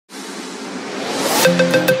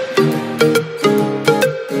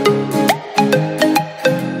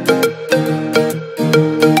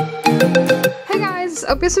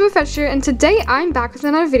Perfesh here, and today I'm back with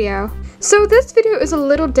another video. So this video is a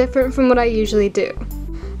little different from what I usually do.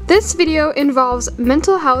 This video involves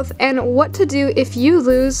mental health and what to do if you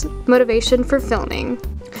lose motivation for filming.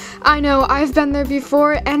 I know, I've been there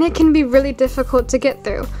before and it can be really difficult to get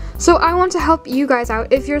through, so I want to help you guys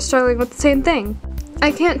out if you're struggling with the same thing.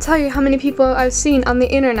 I can't tell you how many people I've seen on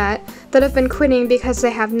the internet that have been quitting because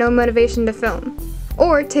they have no motivation to film,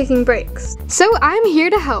 or taking breaks. So I'm here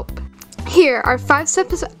to help. Here are 5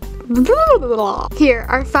 steps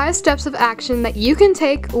of action that you can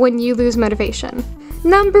take when you lose motivation.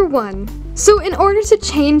 Number 1. So in order to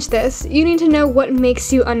change this, you need to know what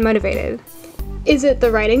makes you unmotivated. Is it the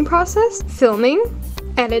writing process, filming,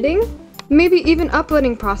 editing, maybe even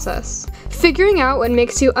uploading process? Figuring out what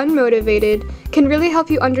makes you unmotivated can really help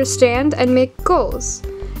you understand and make goals.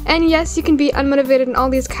 And yes, you can be unmotivated in all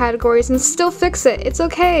these categories and still fix it. It's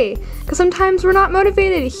okay, because sometimes we're not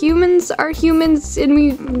motivated. Humans are humans, and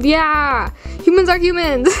humans are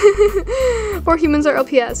humans. Or humans are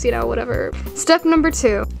LPS, you know, whatever. Step number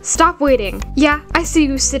 2, stop waiting. Yeah, I see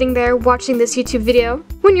you sitting there watching this YouTube video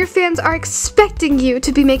when your fans are expecting you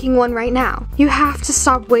to be making one right now. You have to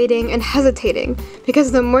stop waiting and hesitating,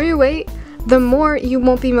 because the more you wait, the more you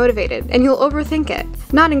won't be motivated and you'll overthink it.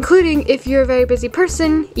 Not including if you're a very busy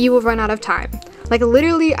person, you will run out of time. Like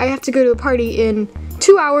literally, I have to go to a party in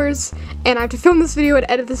 2 hours and I have to film this video and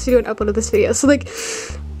edit this video and upload this video. So like,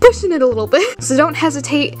 pushing it a little bit. So don't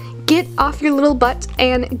hesitate, get off your little butt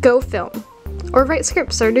and go film. Or write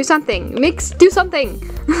scripts or do something. Do something.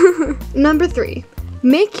 Number 3.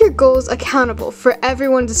 Make your goals accountable for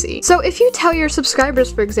everyone to see. So if you tell your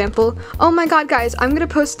subscribers, for example, oh my god guys, I'm gonna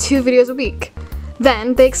post 2 videos a week,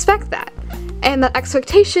 then they expect that. And that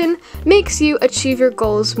expectation makes you achieve your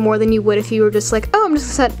goals more than you would if you were just like, oh, I'm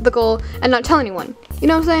just gonna set the goal and not tell anyone. You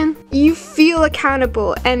know what I'm saying? You feel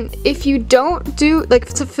accountable, and if you don't do,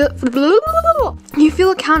 you feel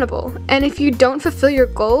accountable, and if you don't fulfill your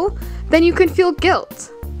goal, then you can feel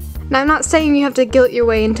guilt. Now, I'm not saying you have to guilt your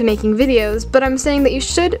way into making videos, but I'm saying that you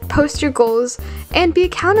should post your goals and be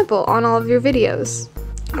accountable on all of your videos.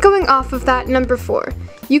 Going off of that, number 4,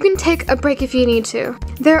 you can take a break if you need to.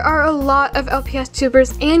 There are a lot of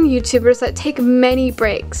LpsTubers and YouTubers that take many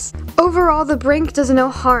breaks. Overall, the break does no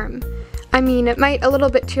harm. I mean, it might a little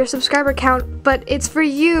bit to your subscriber count, but it's for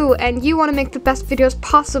you, and you want to make the best videos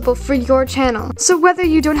possible for your channel. So whether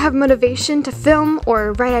you don't have motivation to film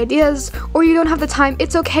or write ideas, or you don't have the time,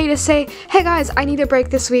 it's okay to say, hey guys, I need a break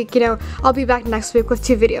this week, you know, I'll be back next week with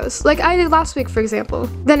 2 videos. Like I did last week, for example.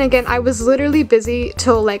 Then again, I was literally busy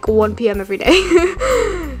till like 1 p.m. every day.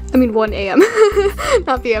 I mean 1 a.m.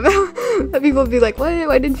 not p.m. People would be like,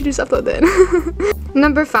 why didn't you just upload then?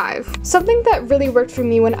 Number 5. Something that really worked for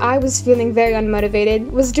me when I was feeling very unmotivated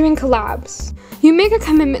was doing collabs. You make a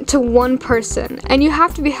commitment to one person, and you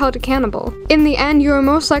have to be held accountable. In the end, you are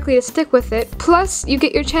most likely to stick with it, plus you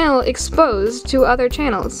get your channel exposed to other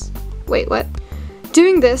channels. Wait, what?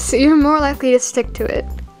 Doing this, you're more likely to stick to it.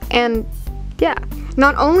 And yeah,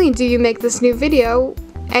 not only do you make this new video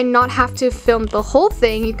and not have to film the whole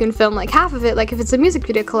thing, you can film like half of it. Like if it's a music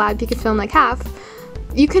video collab, you can film like half.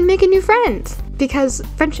 You can make a new friend, because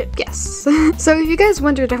friendship, yes. So if you guys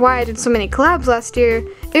wondered why I did so many collabs last year,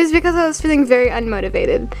 it was because I was feeling very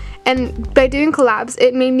unmotivated. And by doing collabs,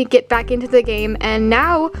 it made me get back into the game, and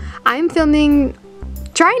now I'm trying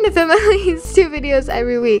to film at least 2 videos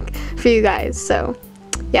every week for you guys. So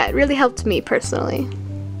yeah, it really helped me personally.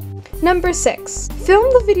 Number 6, film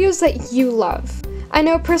the videos that you love. I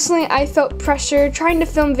know personally I felt pressure trying to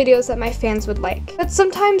film videos that my fans would like. But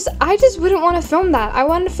sometimes I just wouldn't want to film that. I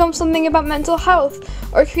wanted to film something about mental health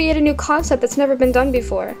or create a new concept that's never been done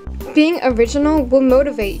before. Being original will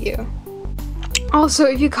motivate you. Also,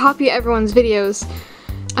 if you copy everyone's videos,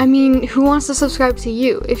 I mean, who wants to subscribe to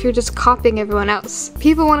you if you're just copying everyone else?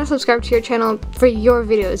 People want to subscribe to your channel for your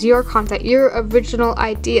videos, your content, your original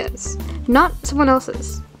ideas, not someone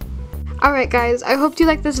else's. Alright guys, I hope you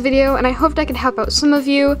liked this video, and I hoped I could help out some of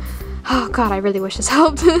you. Oh god, I really wish this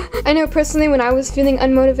helped. I know personally when I was feeling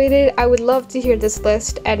unmotivated, I would love to hear this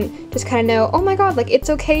list and just kind of know, oh my god, like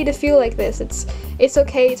it's okay to feel like this. It's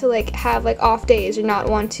okay to like have like off days or not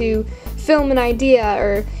want to film an idea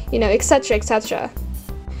or, you know, etc, etc.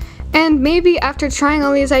 And maybe after trying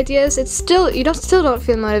all these ideas, you still don't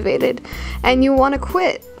feel motivated and you want to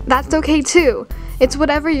quit. That's okay too. It's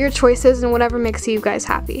whatever your choice is and whatever makes you guys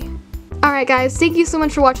happy. Alright guys, thank you so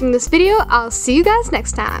much for watching this video. I'll see you guys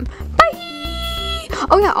next time. Bye!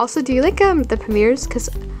 Oh yeah, also do you like the premieres? Because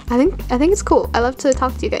I think it's cool. I love to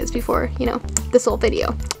talk to you guys before, you know, this whole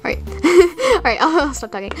video. Alright. Alright, I'll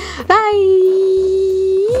stop talking. Bye!